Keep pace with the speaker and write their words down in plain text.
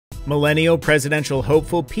Millennial presidential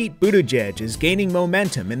hopeful Pete Buttigieg is gaining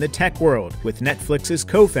momentum in the tech world, with Netflix's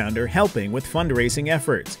co-founder helping with fundraising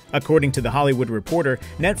efforts. According to The Hollywood Reporter,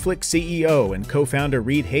 Netflix CEO and co-founder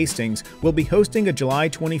Reed Hastings will be hosting a July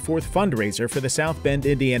 24th fundraiser for the South Bend,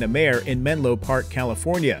 Indiana mayor in Menlo Park,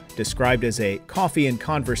 California, described as a coffee and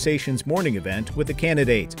conversations morning event with the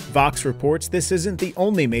candidate. Vox reports this isn't the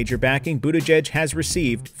only major backing Buttigieg has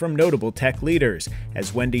received from notable tech leaders,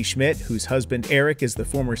 as Wendy Schmidt, whose husband Eric is the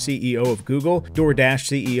former CEO of Google,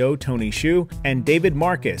 DoorDash CEO Tony Xu, and David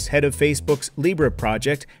Marcus, head of Facebook's Libra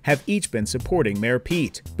project, have each been supporting Mayor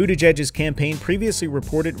Pete. Buttigieg's campaign previously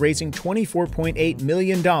reported raising $24.8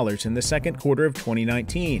 million in the second quarter of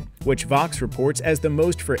 2019, which Vox reports as the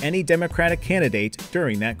most for any Democratic candidate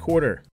during that quarter.